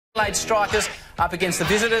Adelaide Strikers up against the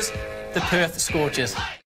visitors, the Perth Scorchers.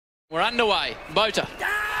 We're underway. Bota.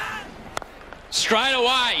 Straight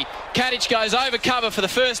away, Katic goes over cover for the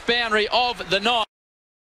first boundary of the night.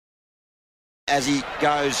 As he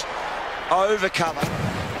goes over cover.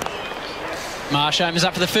 Marsh is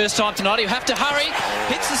up for the first time tonight. He'll have to hurry.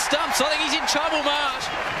 Hits the stumps. I think he's in trouble, Marsh.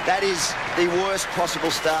 That is the worst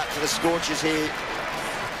possible start for the Scorchers here.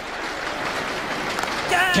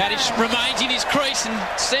 Katic remains in his crease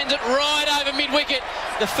and sends it right over mid-wicket.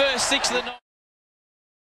 The first six of the night.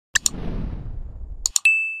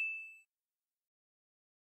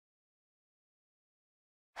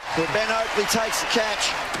 Well, Ben Oakley takes the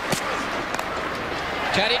catch.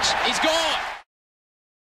 Katic is gone.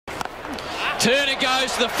 Turner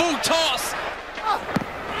goes to the full toss.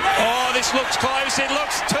 Oh, this looks close. It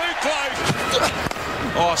looks too close.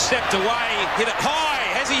 Oh, stepped away. Hit it high.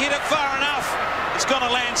 Has he hit it far enough? It's going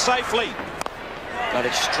to land safely. Got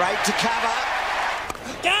it straight to cover.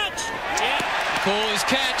 Catch! Yeah. Call is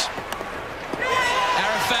catch.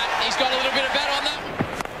 Arafat, he's got a little bit of bat on that.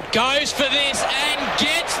 Goes for this and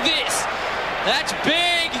gets this. That's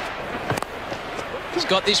big. He's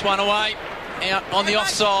got this one away. Out on the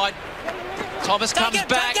offside. Thomas comes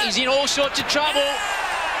back. He's in all sorts of trouble.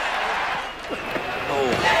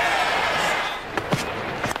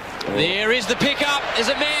 There is the pickup. There's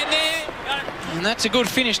a man there. And that's a good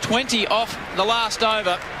finish. 20 off the last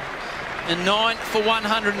over. And 9 for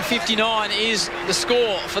 159 is the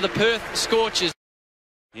score for the Perth Scorchers.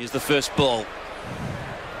 Here's the first ball.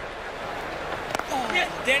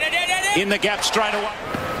 In the gap straight away.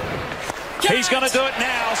 He's going to do it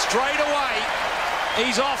now. Straight away.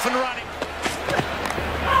 He's off and running.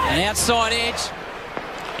 An outside edge.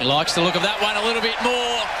 He likes the look of that one a little bit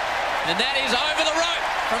more. And that is over the rope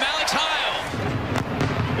from Alex Hale.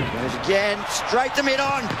 Goes again, straight to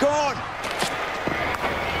mid-on, gone.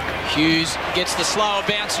 Hughes gets the slower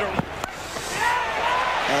bouncer.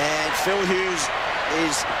 And Phil Hughes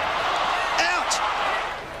is out.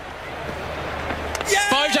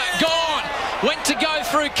 Bota gone. Went to go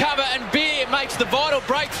through cover and Beer makes the vital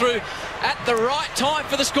breakthrough at the right time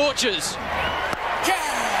for the Scorchers.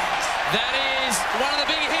 That is one of the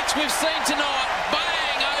big hits we've seen tonight.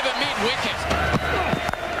 Bang over mid-wicket.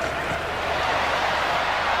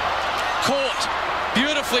 Caught.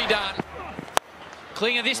 Beautifully done.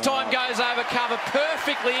 Klinger this time goes over cover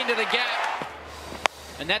perfectly into the gap.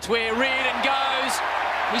 And that's where Reardon goes.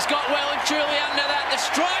 He's got well and truly under that. The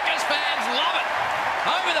Strikers fans love it.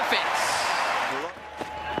 Over the fence.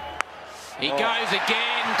 He goes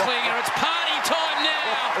again, Klinger. It's party time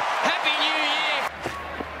now. Happy New Year.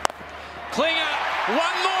 Klinger,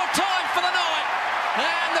 one more time for the night.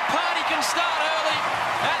 And the party can start early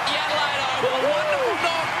at the Adelaide Oval. A wonderful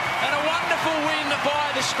knock and a wonderful win by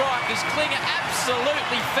the Strikers. Klinger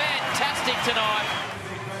absolutely fantastic tonight.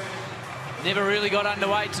 Never really got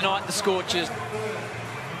underway tonight, the Scorchers.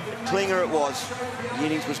 Klinger it was. The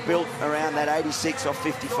innings was built around that 86 off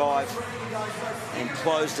 55 and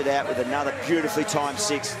closed it out with another beautifully timed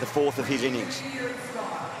six, the fourth of his innings.